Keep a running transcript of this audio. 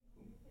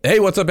Hey,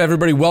 what's up,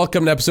 everybody?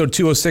 Welcome to episode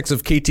 206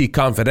 of KT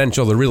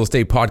Confidential, the real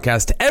estate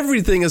podcast.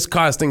 Everything is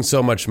costing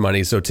so much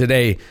money. So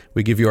today,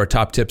 we give you our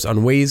top tips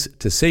on ways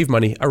to save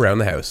money around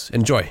the house.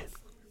 Enjoy.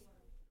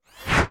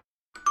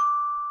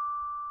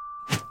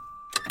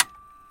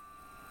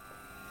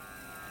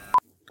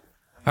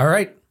 All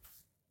right.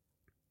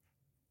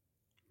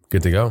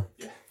 Good to go.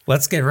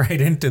 Let's get right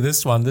into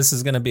this one. This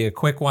is going to be a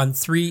quick one.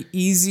 3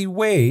 easy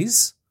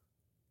ways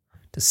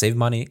to save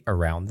money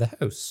around the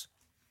house.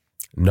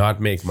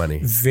 Not make money.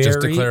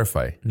 Just to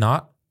clarify.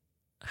 Not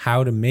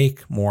how to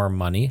make more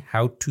money,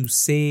 how to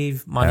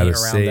save money around the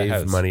house. How to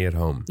save money at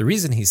home. The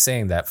reason he's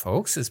saying that,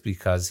 folks, is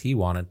because he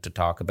wanted to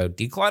talk about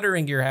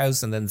decluttering your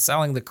house and then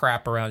selling the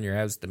crap around your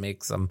house to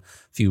make some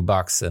few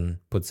bucks and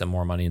put some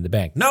more money in the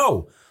bank.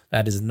 No,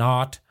 that is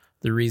not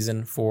the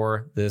reason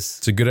for this podcast.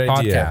 It's a good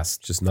idea,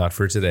 just not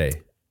for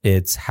today.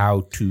 It's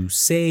how to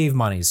save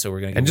money. So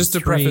we're going to give just to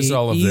preface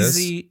all of this,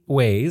 easy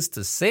ways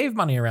to save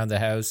money around the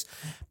house,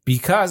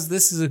 because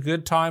this is a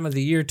good time of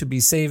the year to be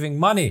saving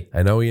money.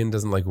 I know Ian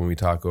doesn't like when we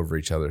talk over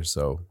each other,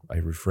 so I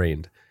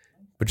refrained.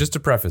 But just to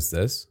preface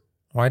this.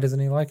 Why doesn't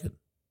he like it?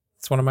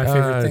 It's one of my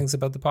favorite things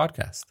about the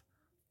podcast.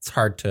 It's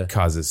hard to...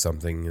 Causes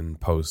something in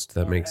post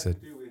that makes it...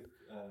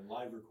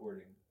 Live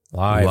recording.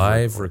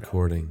 Live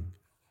recording.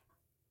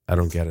 I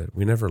don't get it.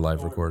 We never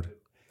live record.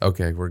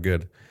 Okay, we're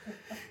good.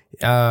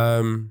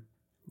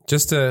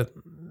 Just to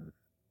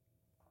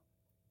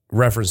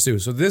reference too.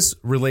 So this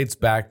relates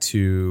back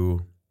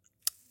to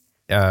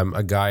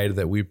a guide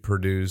that we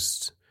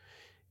produced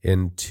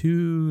in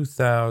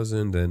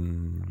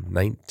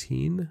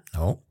 2019.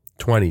 Oh,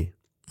 20.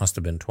 Must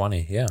have been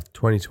 20. Yeah.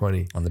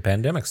 2020. When the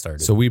pandemic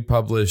started. So we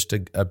published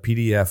a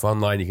PDF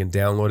online. You can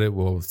download it.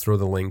 We'll throw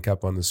the link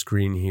up on the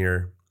screen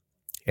here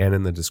and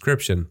in the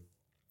description.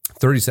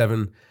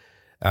 37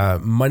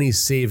 money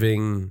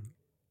saving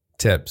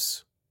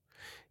tips.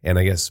 And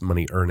I guess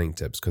money earning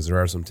tips, because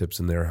there are some tips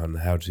in there on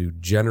how to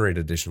generate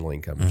additional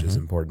income, which is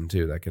important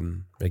too. That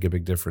can make a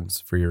big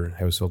difference for your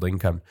household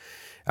income.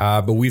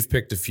 But we've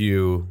picked a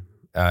few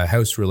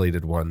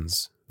house-related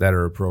ones that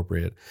are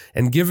appropriate.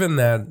 And given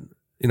that,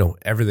 you know,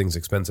 everything's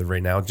expensive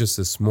right now, just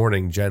this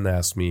morning, Jen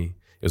asked me,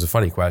 it was a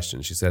funny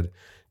question. She said,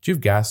 "Do you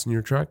have gas in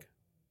your truck?"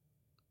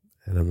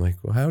 And I'm like,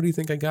 "Well, how do you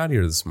think I got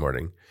here this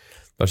morning?"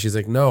 But she's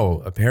like,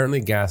 "No, apparently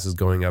gas is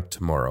going up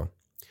tomorrow."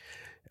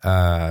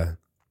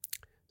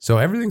 So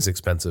everything's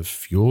expensive.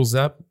 Fuel's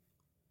up.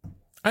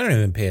 I don't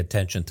even pay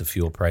attention to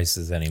fuel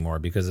prices anymore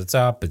because it's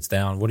up, it's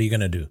down. What are you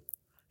going to do?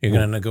 You're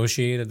going to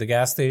negotiate at the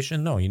gas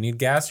station? No, you need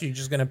gas, or you're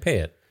just going to pay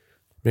it.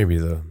 Maybe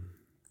the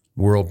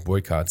world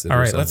boycotts it. All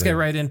right, let's get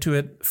right into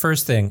it.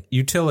 First thing,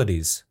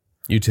 utilities.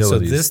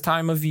 Utilities. So this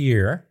time of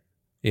year,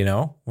 you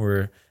know,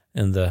 we're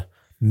in the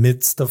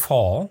midst of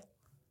fall.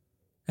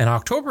 And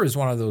October is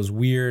one of those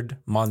weird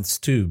months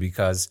too,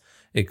 because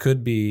it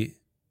could be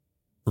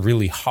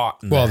really hot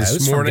in the house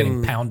this morning, from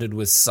getting pounded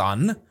with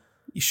sun.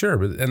 Sure,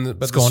 but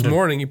this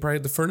morning you probably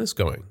had the furnace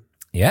going.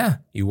 Yeah,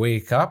 you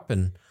wake up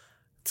and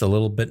it's a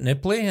little bit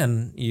nipply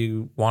and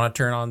you want to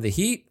turn on the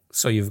heat.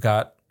 So you've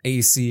got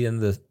AC in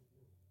the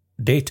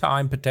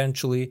daytime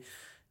potentially,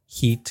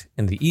 heat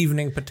in the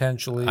evening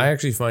potentially. I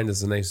actually find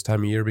this a nice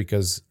time of year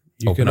because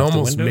you can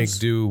almost make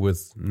do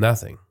with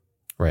nothing.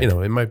 Right. You know,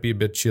 it might be a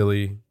bit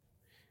chilly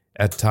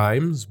at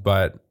times,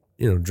 but,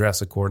 you know,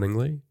 dress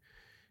accordingly.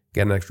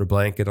 Get an extra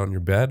blanket on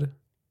your bed.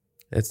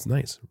 It's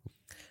nice.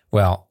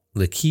 Well,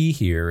 the key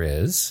here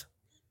is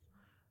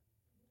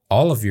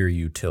all of your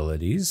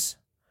utilities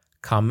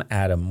come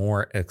at a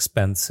more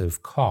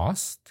expensive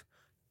cost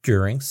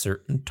during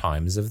certain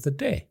times of the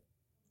day.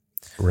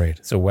 Right.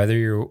 So whether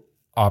you're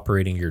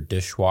operating your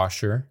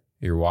dishwasher,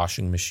 your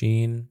washing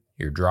machine,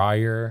 your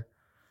dryer,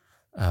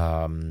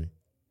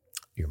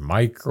 your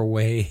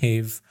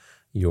microwave,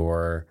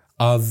 your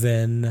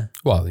oven.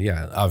 Well,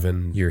 yeah,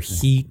 oven, your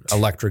heat,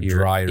 electric your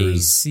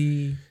dryers,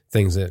 AC,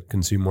 things that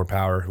consume more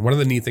power. One of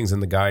the neat things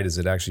in the guide is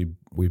that actually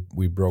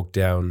we broke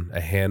down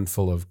a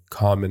handful of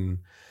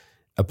common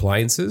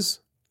appliances,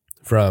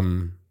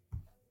 from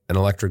an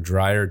electric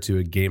dryer to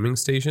a gaming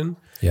station.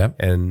 Yeah.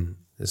 And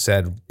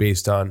said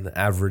based on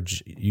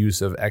average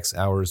use of X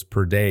hours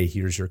per day,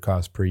 here's your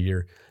cost per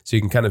year. So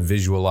you can kind of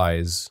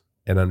visualize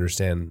and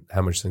understand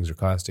how much things are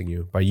costing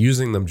you by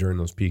using them during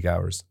those peak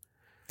hours.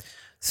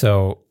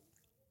 So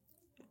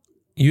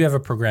you have a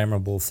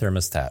programmable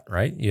thermostat,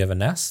 right? You have a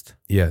Nest?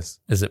 Yes.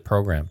 Is it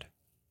programmed?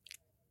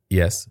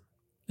 Yes.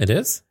 It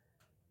is?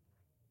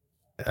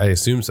 I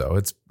assume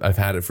so. I've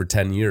had it for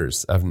 10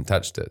 years. I haven't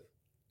touched it.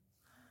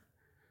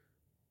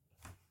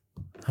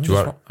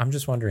 I'm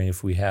just wondering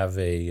if we have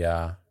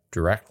a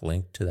direct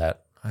link to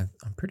that. I'm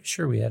pretty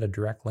sure we had a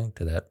direct link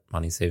to that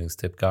money savings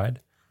tip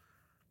guide,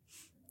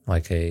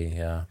 like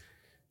a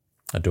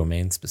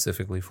domain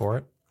specifically for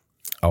it.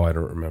 Oh, I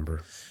don't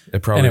remember.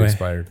 It probably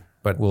expired.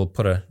 But we'll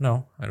put I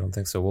don't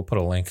think so. We'll put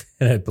a link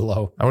in it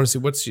below. I want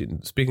to see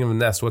speaking of a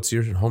Nest, what's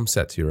your home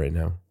set to right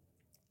now?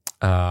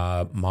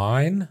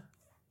 Mine,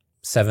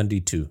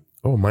 72.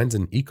 Oh, mine's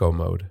in eco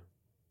mode.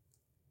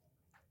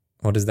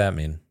 What does that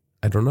mean?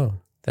 I don't know.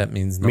 That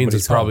means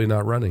it's probably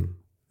not running.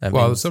 That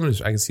Well,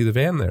 means, I can see the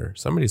van there.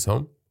 Somebody's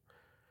home.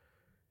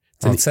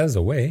 well, it says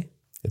away.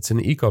 It's in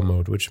eco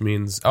mode, which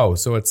means,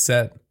 so it's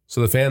set.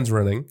 So the fan's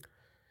running.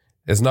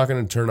 It's not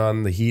going to turn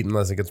on the heat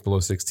unless it gets below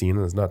 16,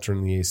 and it's not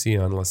turning the AC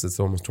on unless it's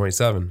almost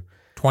 27.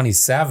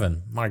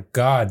 27. My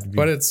God. you'd be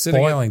But it's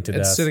sitting boiling to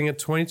death. It's sitting at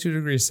 22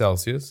 degrees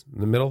Celsius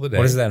in the middle of the day.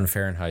 What is that in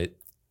Fahrenheit?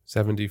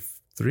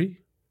 73?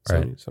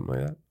 Right. Something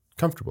like that.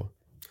 Comfortable.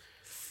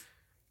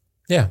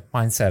 Yeah,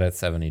 mine's set at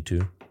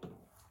 72.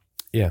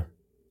 Yeah.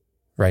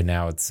 Right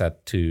now it's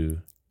set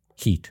to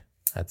heat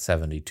at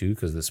 72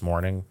 because this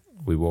morning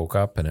we woke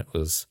up and it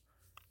was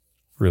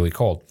really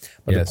cold.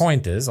 But Yes. the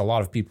point is, a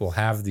lot of people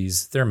have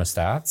these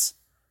thermostats.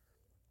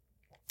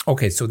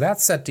 Okay, so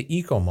that's set to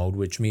eco mode,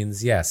 which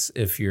means, yes,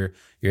 if your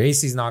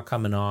AC's not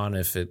coming on,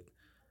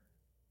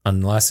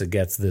 unless it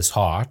gets this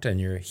hot, and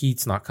your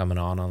heat's not coming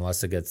on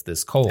unless it gets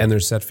this cold. And they're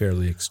set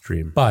fairly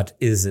extreme. But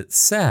is it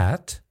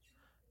set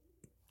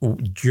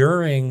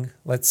during,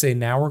 let's say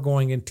now we're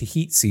going into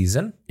heat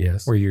season,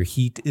 Yes. where your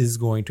heat is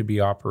going to be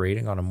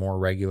operating on a more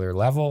regular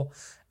level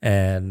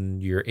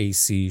and your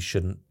AC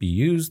shouldn't be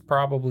used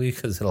probably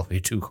because it'll be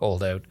too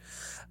cold out.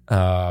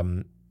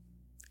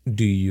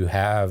 Do you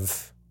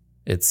have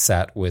it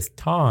set with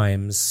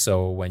times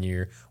so when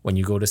you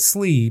go to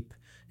sleep,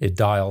 it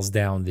dials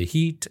down the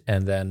heat,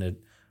 and then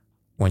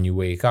when you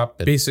wake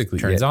up, it Basically,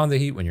 turns on the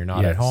heat. When you're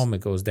not at Yes. home, it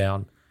goes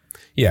down.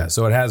 Yeah,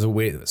 so it has a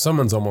way.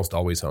 Someone's almost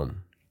always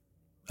home.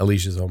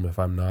 Alicia's home if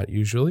I'm not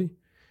usually.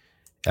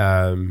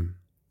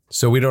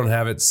 So we don't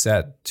have it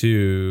set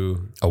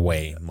to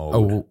Away mode.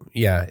 Oh,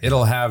 yeah.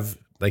 It'll have,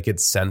 like,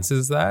 it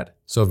senses that.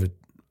 So if it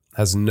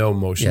has no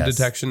motion Yes,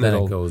 detection, then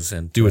it'll it goes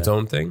into do its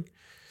own thing.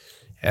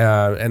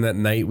 And at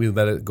night, we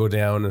let it go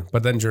down.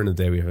 But then during the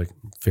day, we have a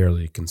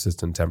fairly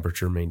consistent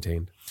temperature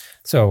maintained.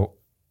 So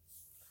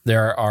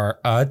there are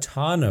a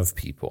ton of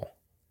people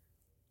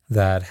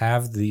that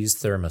have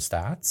these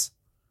thermostats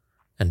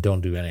and don't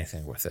do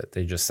anything with it.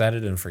 They just set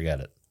it and forget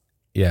it.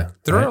 Yeah.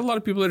 There Right. are a lot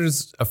of people that are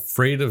just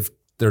afraid of,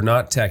 they're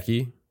not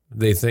techie.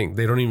 They think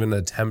they don't even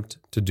attempt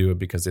to do it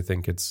because they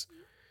think it's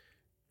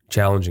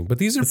challenging. But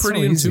these are It's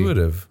pretty so easy.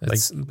 intuitive. Like,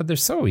 But they're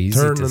so easy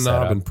turn to the set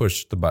knob up. and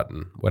push the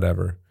button,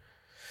 whatever.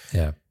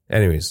 Yeah.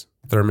 Anyways,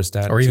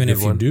 thermostat. Or is a even good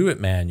if you one. do it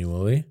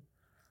manually,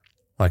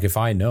 like if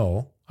I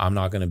know I'm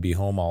not going to be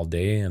home all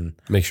day and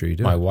Make sure you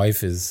do. my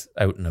wife is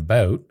out and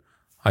about,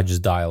 I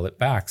just dial it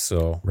back.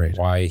 So Right.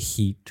 why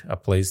heat a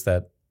place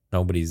that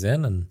nobody's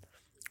in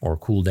or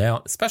cool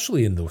down,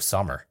 especially in the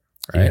summer,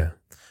 right? Yeah.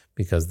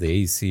 Because the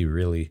AC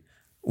really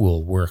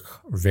will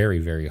work very,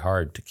 very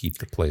hard to keep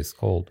the place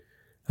cold.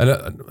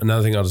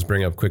 Another thing I'll just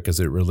bring up quick as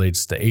it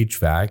relates to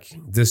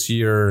HVAC. This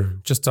year,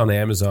 just on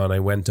Amazon, I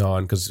went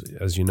on, because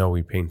as you know,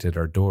 we painted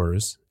our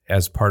doors.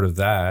 As part of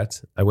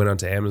that, I went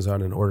onto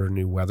Amazon and ordered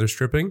new weather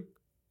stripping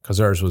because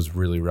ours was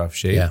really rough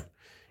shape. Yeah.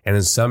 And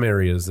in some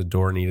areas, the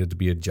door needed to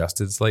be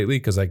adjusted slightly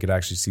because I could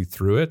actually see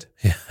through it.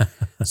 Yeah.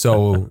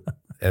 So,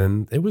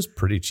 and it was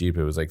pretty cheap.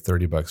 It was like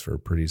 $30 for a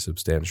pretty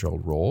substantial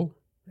roll.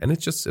 And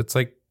it's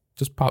like,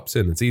 just pops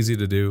in. It's easy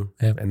to do.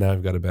 Yep. And now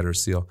I've got a better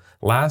seal.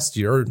 Last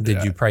year,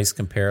 Did you price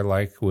compare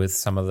like with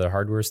some of the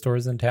hardware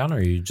stores in town,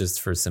 or you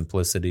just for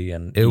simplicity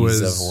and It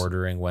ease was- of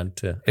ordering went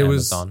to it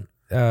Amazon?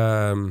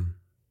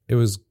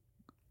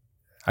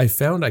 I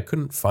found I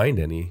couldn't find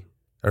any,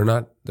 or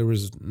not. There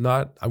was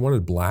not. I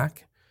wanted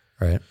black,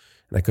 Right.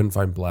 and I couldn't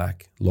find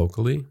black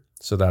locally.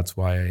 So that's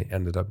why I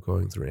ended up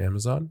going through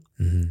Amazon,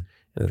 Mm-hmm.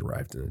 and it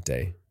arrived in a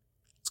day.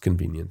 It's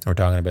convenient. We're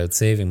talking about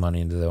saving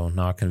money though,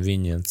 not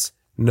convenience.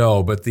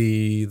 No, but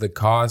the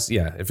cost,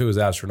 yeah, if it was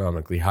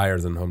astronomically higher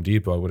than Home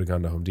Depot, I would have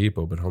gone to Home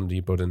Depot, but Home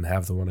Depot didn't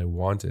have the one I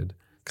wanted.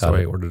 Got So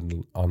it. I ordered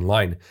it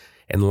online.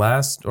 And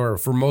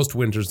for most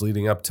winters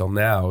leading up till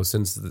now,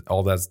 since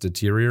all that's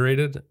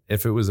deteriorated,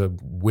 if it was a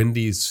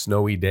windy,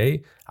 snowy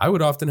day, I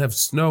would often have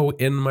snow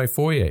in my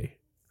foyer.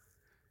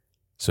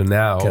 So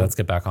now, Okay, let's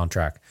get back on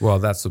track. well,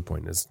 that's the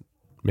point, is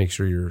make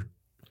sure you're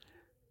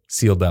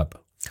sealed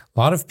up. A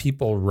lot of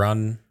people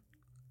run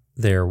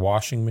their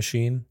washing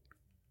machine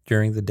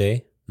during the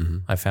day.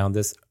 Mhm. I found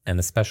this, and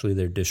especially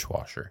their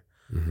dishwasher.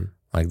 Mhm.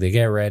 Like they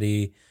get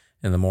ready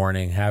in the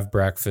morning, have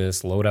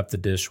breakfast, load up the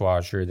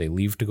dishwasher, they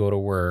leave to go to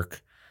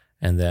work,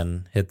 and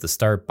then hit the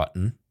start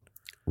button.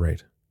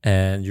 Right.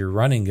 And you're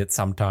running it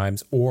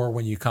sometimes, or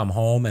when you come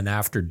home and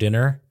after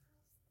dinner,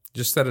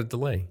 Just set a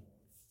delay.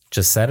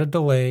 just set a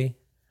delay.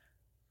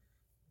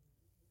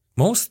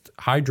 Most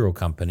hydro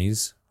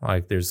companies,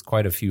 like there's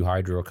quite a few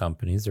hydro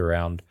companies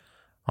around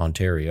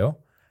Ontario.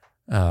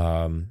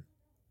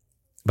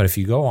 But if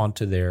you go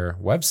onto their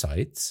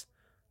websites,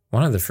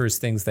 one of the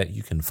first things that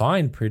you can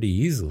find pretty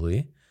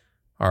easily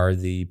are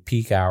the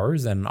peak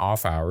hours and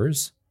off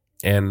hours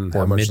And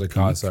how Or much the mid-peak.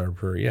 costs are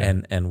per,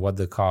 and what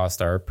the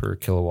costs are per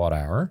kilowatt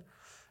hour.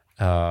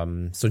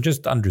 So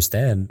just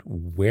understand,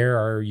 where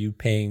are you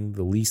paying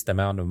the least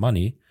amount of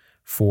money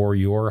for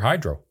your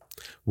hydro?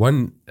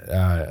 One,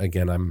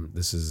 again,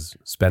 this is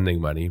spending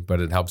money, but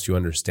it helps you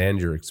understand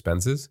your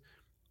expenses.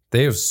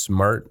 They have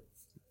smart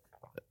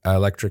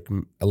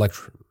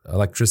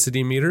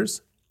electricity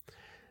meters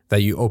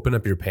that you open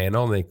up your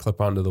panel and they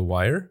clip onto the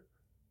wire.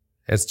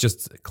 It's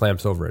just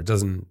clamps over. It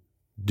doesn't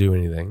do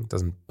anything. It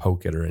doesn't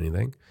poke it or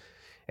anything.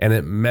 And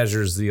it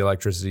measures the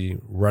electricity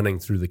running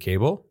through the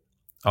cable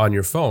on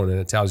your phone, and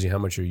it tells you how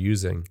much you're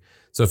using.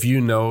 So if you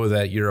know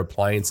that your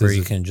appliances... Or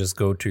you can just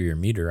go to your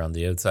meter on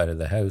the outside of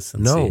the house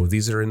and No, see.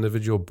 these are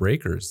individual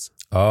breakers.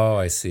 Oh,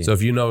 I see. So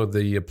if you know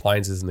the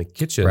appliances in the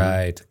kitchen...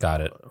 Right,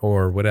 got it.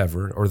 Or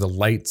whatever, or the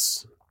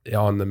lights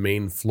on the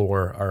main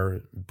floor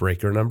are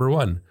breaker number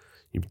 1.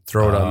 You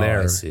throw it on I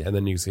there, see. and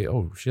then you say,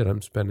 oh, shit,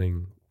 I'm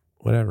spending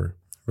whatever,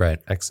 Right.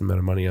 X amount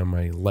of money on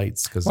my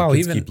lights because Well, the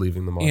kids even, keep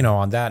leaving them on. You know,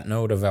 on that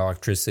note of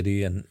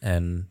electricity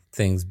and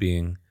things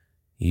being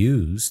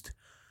used,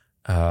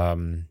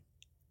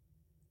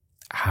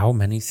 how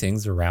many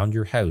things around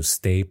your house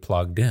stay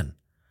plugged in?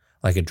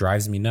 Like, it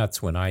drives me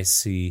nuts when I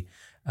see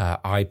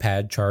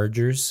iPad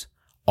chargers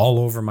all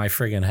over my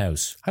friggin'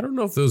 house. I don't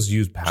know if those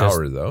use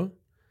power, though.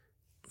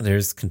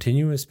 There's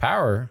continuous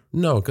power.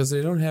 No, because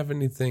they don't have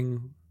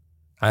anything.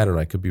 I don't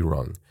know. I could be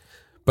wrong.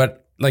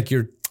 But like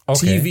your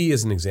Okay. TV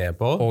is an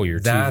example. Oh, your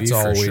TV That's for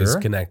always sure.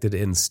 connected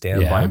in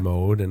standby Yeah.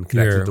 mode and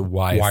connected Your to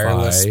Wi-Fi.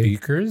 wireless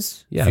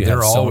speakers. Yeah, If you they're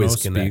have always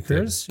Sonos connected.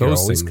 speakers, you're Those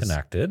always things.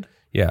 connected.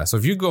 Yeah. So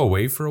if you go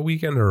away for a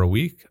weekend or a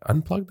week,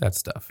 unplug that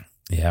stuff.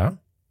 Yeah.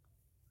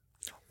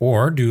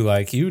 Or do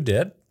like you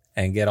did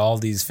and get all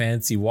these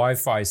fancy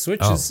Wi-Fi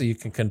switches Oh. so you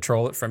can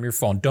control it from your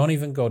phone. Don't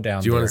even go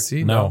down Do you there. want to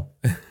see? No.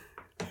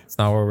 It's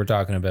not what we're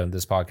talking about in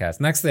this podcast.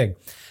 Next thing.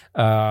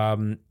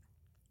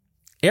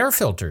 Air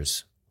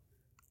filters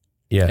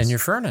Yes. in your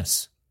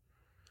furnace.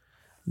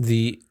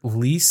 The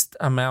least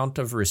amount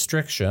of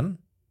restriction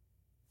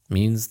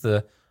means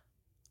the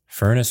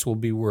furnace will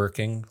be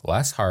working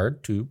less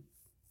hard to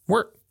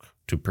work,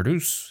 to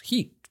produce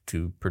heat,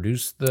 to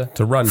produce the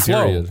to run,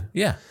 flow. period.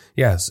 Yeah.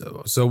 Yeah,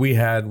 so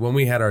when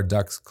we had our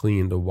ducts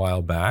cleaned a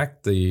while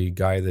back, the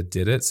guy that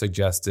did it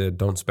suggested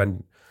don't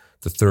spend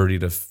the $30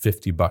 to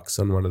 $50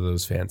 on one of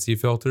those fancy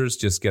filters.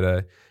 Just get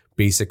a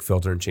basic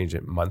filter and change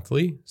it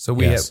monthly. So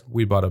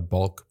we bought a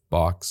bulk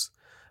box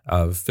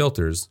of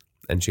filters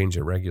and change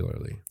it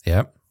regularly.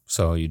 Yep.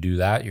 So you do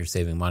that. You're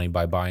saving money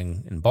by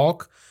buying in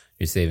bulk.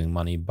 You're saving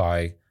money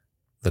by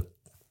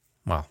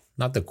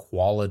not the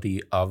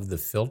quality of the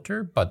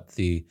filter, but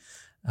the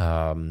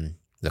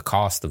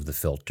cost of the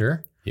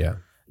filter. Yeah.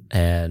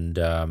 And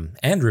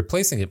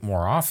replacing it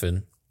more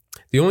often.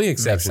 The only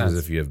exception sense. is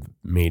if you have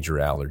major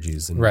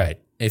allergies and Right.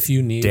 If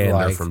you need dander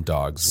like from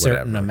dogs,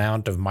 certain whatever.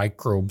 amount of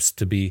microbes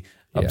to be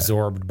Yeah.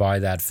 absorbed by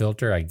that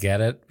filter, I get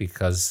it,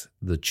 because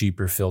the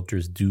cheaper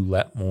filters do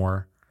let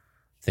more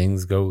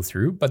things go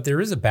through. But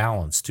there is a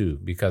balance too,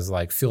 because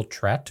like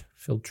Filtrete,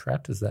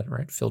 is that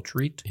right?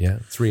 Filtrete. Yeah,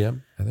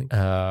 3M, I think.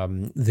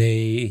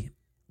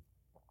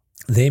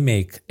 They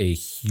make a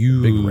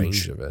huge Big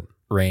range of it.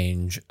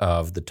 range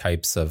of the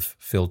types of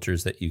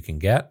filters that you can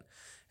get.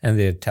 And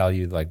they tell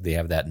you like they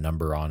have that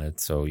number on it.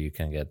 So you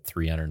can get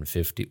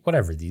 350,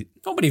 whatever.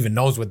 Nobody even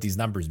knows what these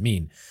numbers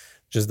mean.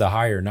 Just the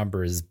higher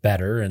number is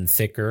better and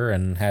thicker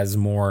and has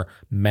more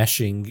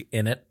meshing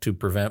in it to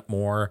prevent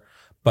more,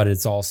 but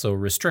it's also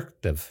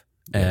restrictive.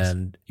 Yes.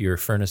 And your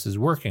furnace is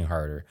working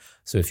harder.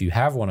 So if you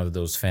have one of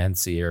those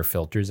fancy air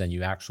filters and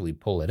you actually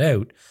pull it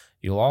out,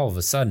 you'll all of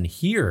a sudden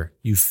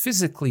you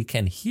physically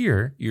can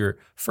hear your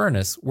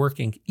furnace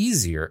working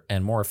easier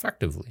and more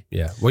effectively.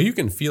 Yeah. Well, you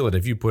can feel it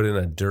if you put in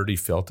a dirty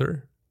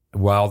filter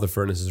while the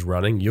furnace is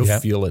running. You'll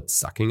Yep. feel it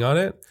sucking on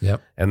it.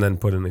 Yep. And then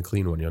put in a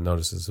clean one. You'll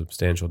notice a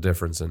substantial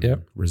difference in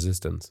Yep.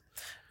 resistance.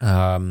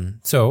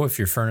 So if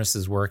your furnace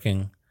is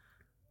working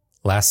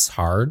less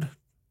hard,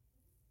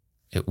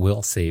 it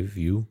will save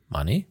you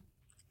money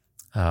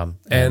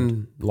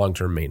And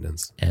long-term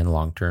maintenance. and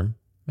long-term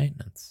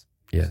maintenance.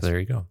 Yes. So there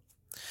you go.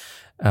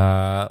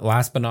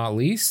 Last but not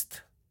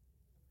least,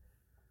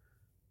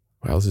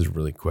 Wow, this is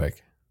really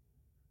quick.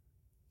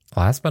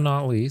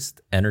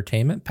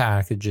 entertainment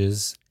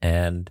packages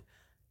and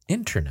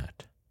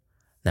internet.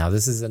 Now,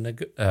 this is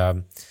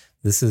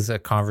a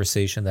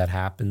conversation that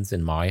happens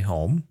in my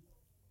home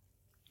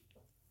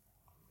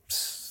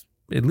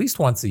at least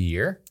once a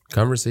year.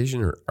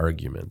 Conversation or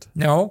argument?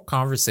 No,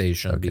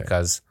 conversation, Okay.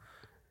 because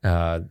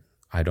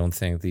I don't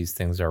think these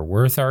things are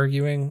worth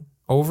arguing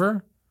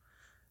over.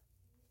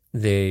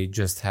 They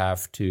just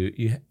have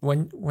to,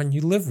 when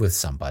you live with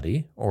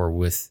somebody or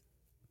with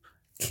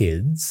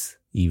kids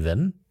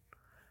even,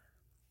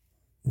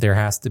 there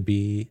has to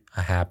be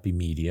a happy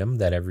medium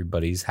that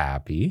everybody's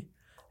happy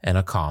and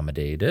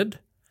accommodated.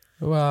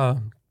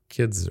 Well,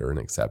 kids are an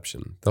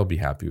exception. They'll be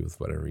happy with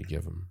whatever you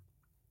give them.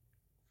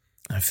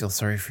 I feel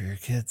sorry for your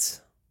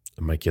kids.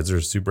 And my kids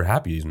are super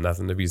happy. There's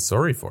nothing to be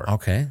sorry for.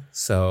 Okay,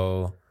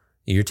 so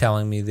you're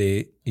telling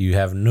me you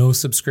have no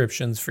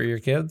subscriptions for your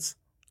kids?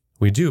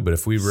 We do, but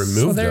if we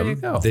remove there you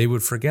them, go. they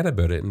would forget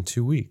about it in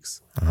 2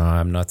 weeks.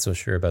 I'm not so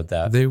sure about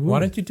that. They Why would.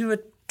 don't you do a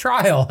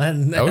trial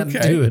and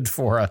Okay. do it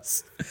for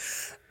us?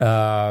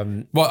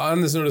 Well,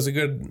 on this note, it's a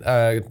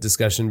good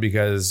discussion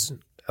because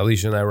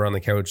Alicia and I were on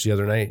the couch the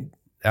other night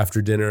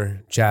after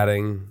dinner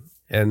chatting,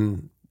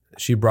 and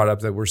she brought up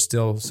that we're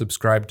still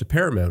subscribed to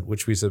Paramount,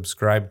 which we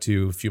subscribed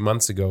to a few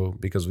months ago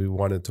because we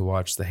wanted to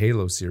watch the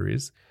Halo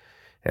series.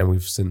 And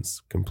we've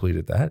since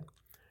completed that.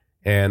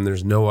 And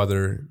there's no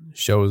other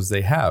shows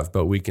they have,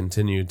 but we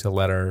continue to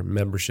let our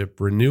membership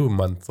renew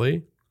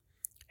monthly.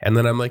 And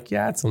then I'm like,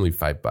 yeah, it's only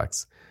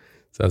 $5.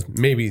 So I was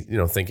maybe,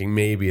 thinking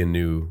maybe a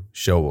new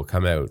show will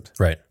come out.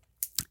 Right.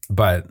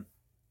 But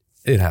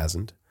it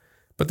hasn't.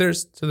 But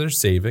there's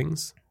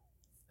savings.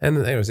 And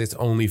anyways, it's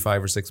only $5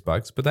 or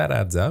 $6, but that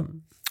adds up.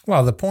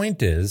 Well, the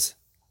point is,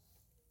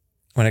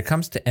 when it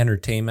comes to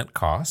entertainment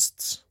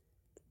costs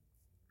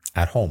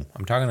at home,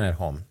 I'm talking at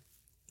home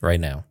right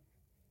now,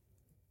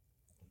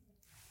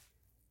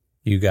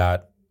 you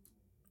got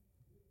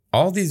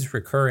all these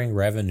recurring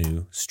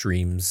revenue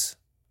streams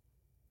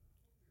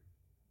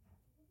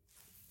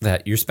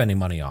that you're spending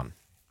money on.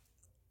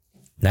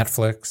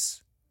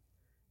 Netflix,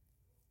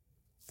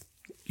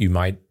 you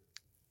might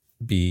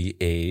be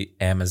a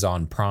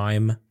Amazon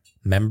Prime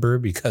member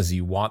because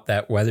you want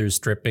that weather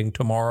stripping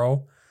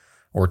tomorrow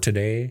or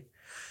today.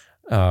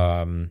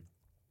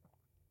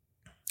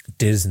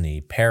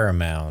 Disney,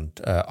 Paramount,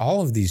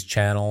 all of these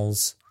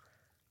channels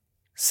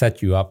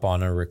set you up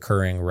on a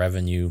recurring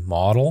revenue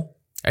model.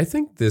 I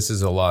think this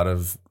is a lot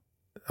of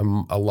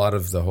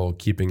the whole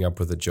keeping up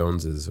with the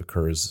Joneses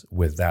occurs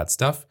with that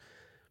stuff,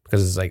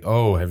 because it's like,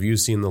 oh, have you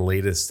seen the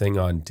latest thing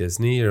on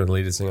Disney or the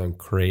latest thing on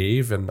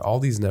Crave? And all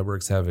these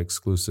networks have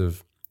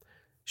exclusive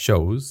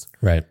shows.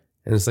 Right.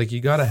 And it's like, you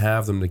got to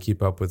have them to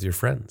keep up with your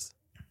friends.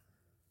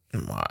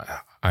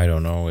 I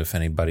don't know if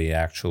anybody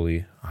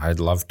actually, I'd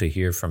love to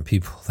hear from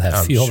people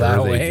that feel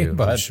that way. Do.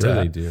 But I'm sure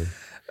they do.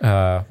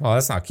 Well,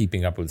 that's not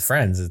keeping up with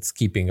friends. It's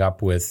keeping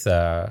up with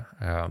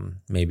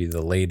maybe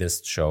the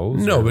latest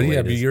shows. No, but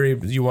yeah, but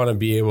you want to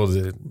be able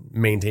to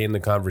maintain the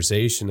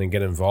conversation and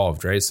get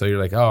involved, right? So you're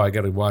like, oh, I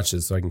got to watch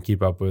this so I can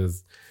keep up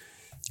with,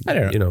 I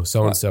don't know,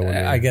 so-and-so.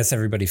 I guess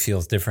everybody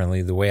feels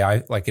differently. The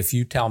way if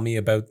you tell me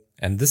about,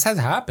 and this has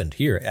happened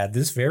here at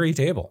this very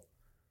table,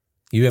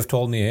 you have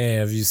told me, hey,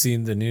 have you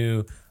seen the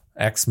new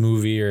X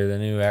movie or the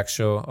new X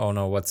show? Oh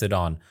no, what's it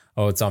on?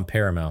 Oh, it's on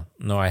Paramount.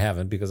 No, I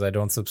haven't, because I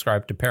don't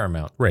subscribe to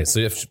Paramount. Right. So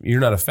if you're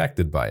not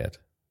affected by it,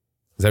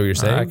 is that what you're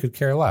saying? I could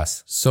care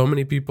less. So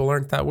many people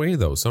aren't that way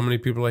though. So many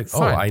people are like,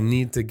 Fine. oh, I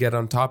need to get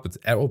on top of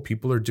it. Oh,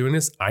 people are doing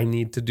this. I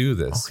need to do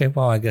this. Okay,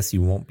 well, I guess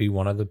you won't be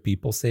one of the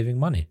people saving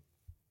money.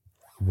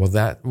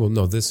 Well,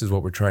 no, this is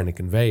what we're trying to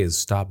convey is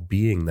stop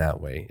being that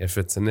way.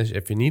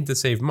 If you need to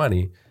save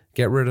money,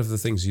 get rid of the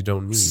things you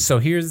don't need. So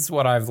here's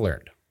what I've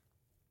learned.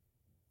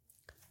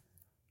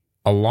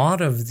 A lot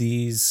of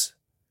these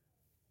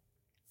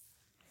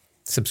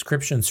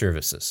subscription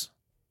services,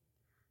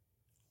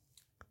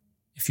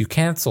 if you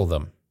cancel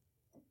them,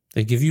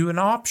 they give you an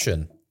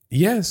option.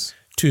 Yes.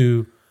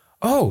 To,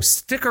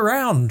 stick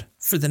around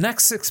for the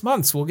next 6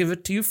 months. We'll give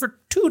it to you for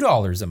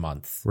 $2 a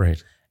month.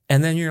 Right.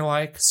 And then you're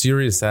like,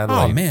 Sirius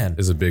Satellite man.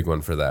 is a big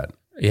one for that.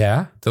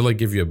 Yeah. They'll like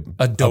give you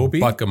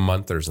Adobe, $1 a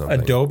month or something.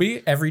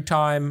 Adobe, every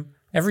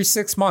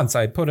 6 months,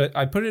 I put it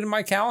in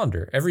my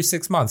calendar. Every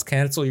 6 months,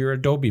 cancel your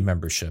Adobe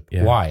membership.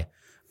 Yeah. Why?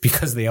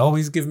 Because they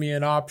always give me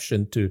an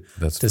option to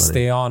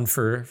stay on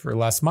for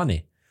less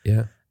money.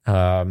 Yeah.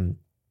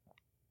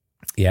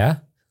 Yeah.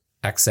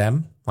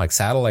 XM, like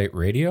satellite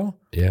radio.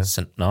 Yeah.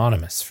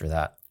 Synonymous for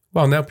that.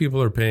 Well, now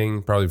people are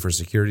paying probably for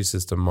security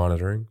system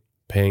monitoring,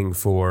 paying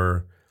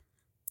for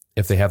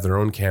if they have their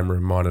own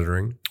camera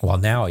monitoring. Well,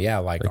 now, yeah,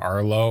 like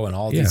Arlo and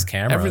all these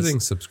cameras.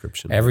 Everything's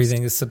subscription.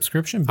 Everything is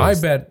subscription based. I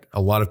bet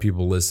a lot of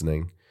people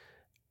listening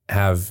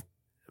have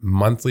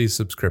monthly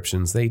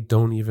subscriptions they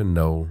don't even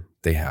know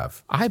they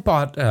have. I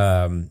bought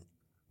a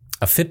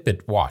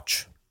Fitbit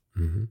watch.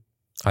 Mm-hmm.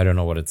 I don't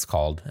know what it's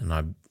called,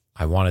 and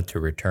I wanted to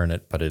return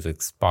it, but it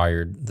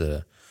expired,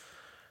 the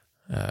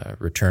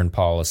return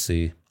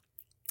policy.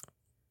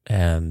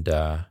 And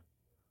I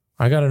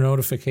got a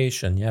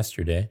notification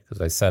yesterday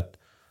because I set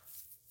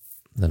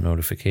the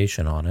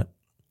notification on it.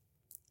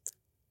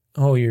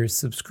 Oh, your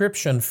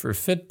subscription for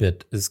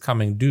Fitbit is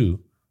coming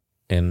due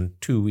in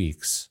 2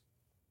 weeks.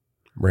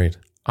 Right.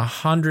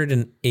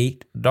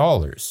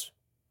 $108.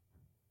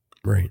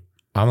 Right.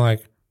 I'm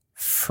like,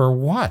 for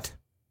what?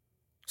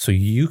 So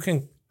you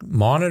can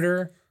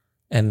monitor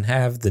and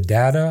have the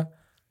data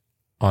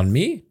on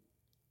me?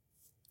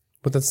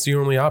 But that's the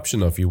only option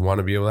though, if you want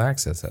to be able to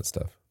access that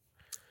stuff.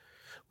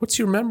 What's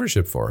your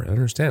membership for? I don't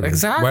understand.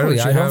 Exactly. Why don't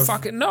you I don't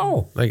fucking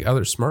know. Like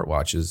other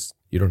smartwatches,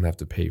 you don't have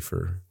to pay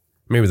for.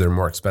 Maybe they're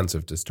more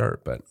expensive to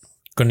start, but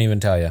couldn't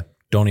even tell you.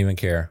 Don't even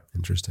care.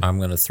 Interesting. I'm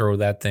going to throw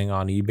that thing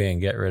on eBay and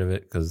get rid of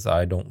it because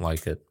I don't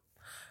like it.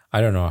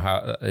 I don't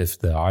know if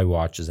the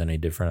iWatch is any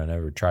different. I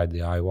never tried the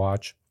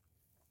iWatch.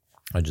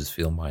 I just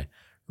feel my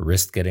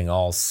wrist getting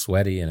all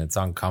sweaty and it's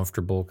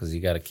uncomfortable because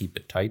you got to keep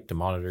it tight to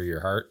monitor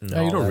your heart and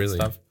all you don't that really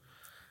stuff.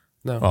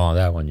 No. Oh,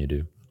 that one you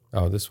do.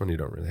 Oh, this one you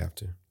don't really have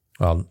to.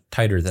 Well,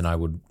 tighter than I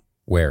would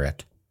wear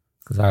it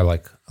because I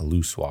like a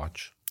loose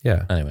watch.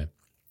 Yeah. Anyway,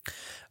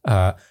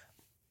 a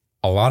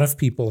lot of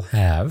people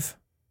have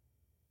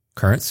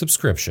current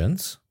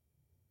subscriptions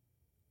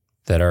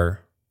that are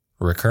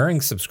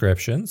recurring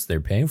subscriptions.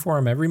 They're paying for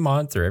them every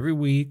month or every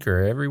week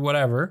or every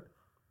whatever.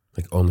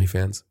 Like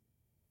OnlyFans?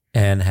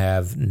 And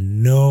have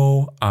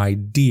no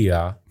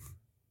idea.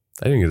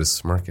 I didn't get a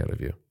smirk out of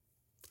you.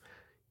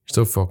 You're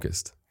so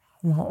focused.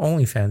 Well,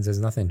 OnlyFans has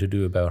nothing to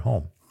do about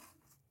home.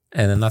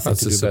 And then nothing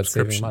to do about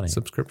saving money.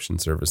 Subscription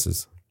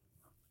services.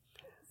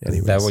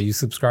 Anyways. Is that what you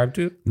subscribe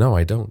to? No,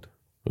 I don't.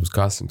 It was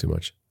costing too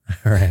much.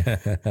 Right.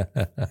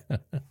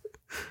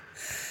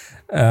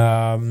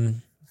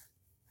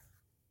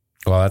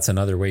 Well, that's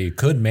another way you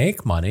could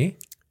make money.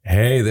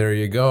 Hey, there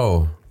you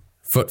go.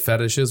 Foot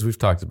fetishes. We've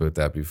talked about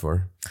that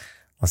before.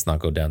 Let's not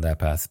go down that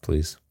path,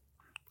 please.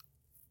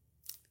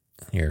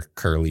 Your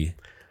curly.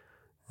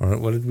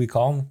 What did we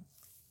call them?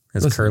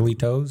 His curly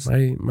toes?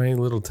 My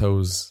little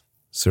toes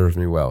serve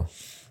me well.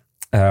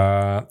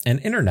 And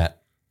internet.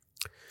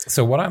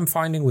 So what I'm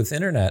finding with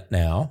internet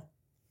now,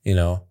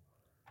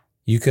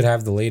 you could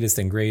have the latest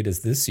and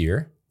greatest this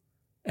year,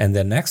 and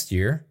then next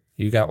year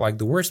you got like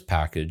the worst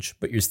package,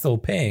 but you're still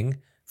paying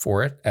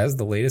for it as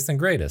the latest and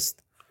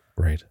greatest.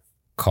 Right.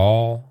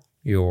 Call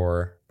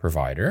your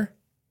provider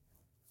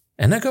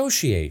and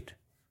negotiate.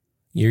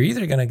 You're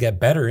either going to get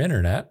better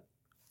internet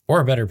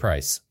or a better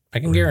price. I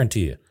can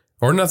guarantee you.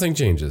 Or nothing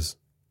changes.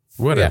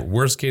 What a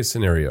worst case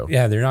scenario.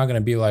 Yeah, they're not going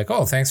to be like,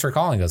 oh, thanks for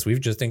calling us.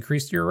 We've just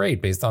increased your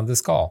rate based on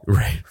this call.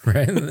 Right.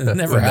 Right? It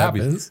never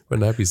happens.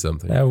 Wouldn't that be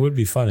something? That would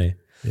be funny.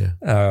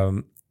 Yeah.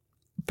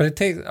 But it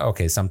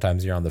takes,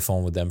 sometimes you're on the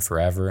phone with them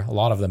forever. A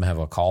lot of them have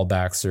a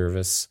callback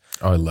service.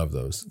 Oh, I love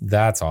those.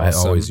 That's awesome.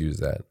 I always use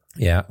that.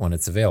 Yeah, when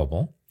it's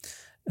available.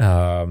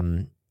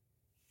 So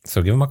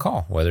give them a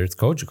call, whether it's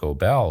Cogeco,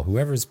 Bell,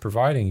 whoever's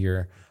providing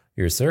your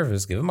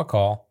service, give them a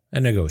call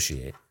and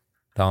negotiate.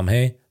 Tell them,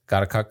 hey,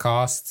 got to cut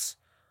costs.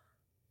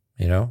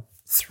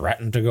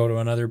 Threaten to go to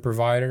another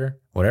provider.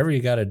 Whatever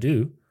you got to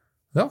do,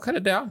 they'll cut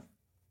it down.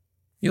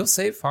 You'll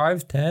save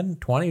 $5, $10,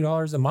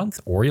 $20 a month,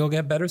 or you'll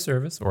get better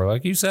service. Or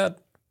like you said,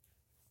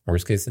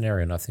 worst case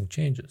scenario, nothing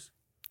changes.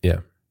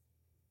 Yeah.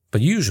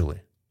 But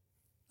usually,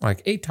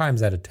 like 8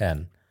 times out of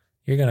 10,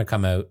 you're going to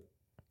come out,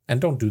 and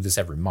don't do this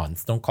every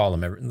month. Don't call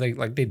them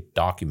they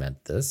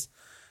document this.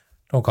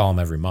 Don't call them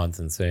every month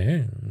and say,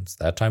 hey, it's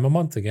that time of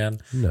month again.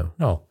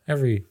 No,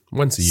 every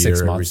once a year,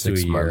 6 months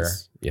every 6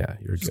 months. Yeah,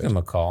 you're just good. give them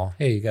a call.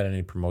 Hey, you got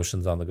any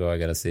promotions on the go? I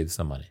got to save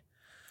some money.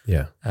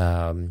 Yeah.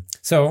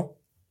 So,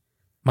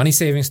 money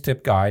savings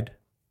tip guide.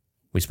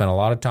 We spent a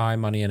lot of time,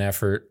 money, and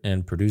effort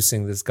in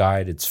producing this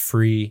guide. It's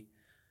free.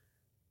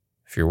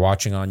 If you're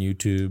watching on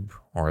YouTube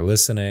or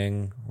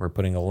listening, we're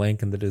putting a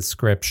link in the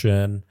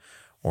description,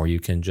 or you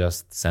can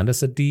just send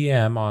us a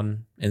DM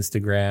on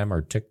Instagram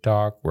or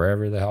TikTok,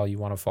 wherever the hell you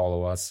want to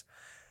follow us,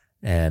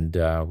 and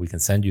we can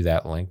send you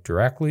that link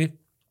directly.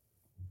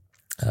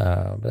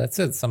 But that's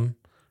it.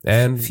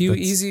 A few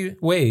easy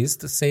ways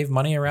to save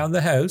money around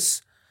the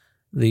house.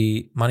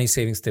 The money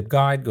savings tip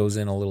guide goes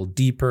in a little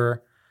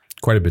deeper.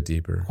 Quite a bit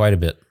deeper. Quite a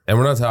bit. And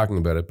we're not talking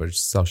about it, but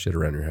just sell shit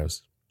around your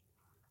house.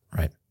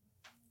 Right.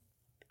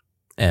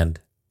 And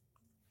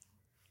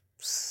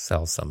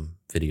sell some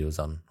videos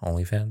on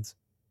OnlyFans.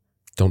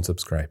 Don't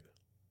subscribe.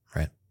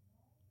 Right.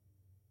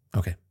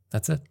 Okay.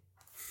 That's it.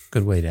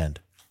 Good way to end.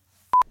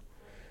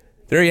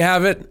 There you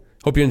have it.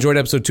 Hope you enjoyed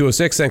episode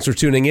 206. Thanks for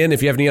tuning in.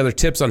 If you have any other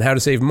tips on how to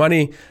save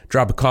money,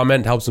 drop a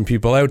comment, help some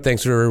people out.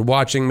 Thanks for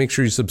watching. Make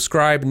sure you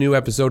subscribe. New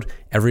episode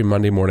every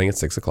Monday morning at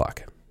 6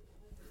 o'clock.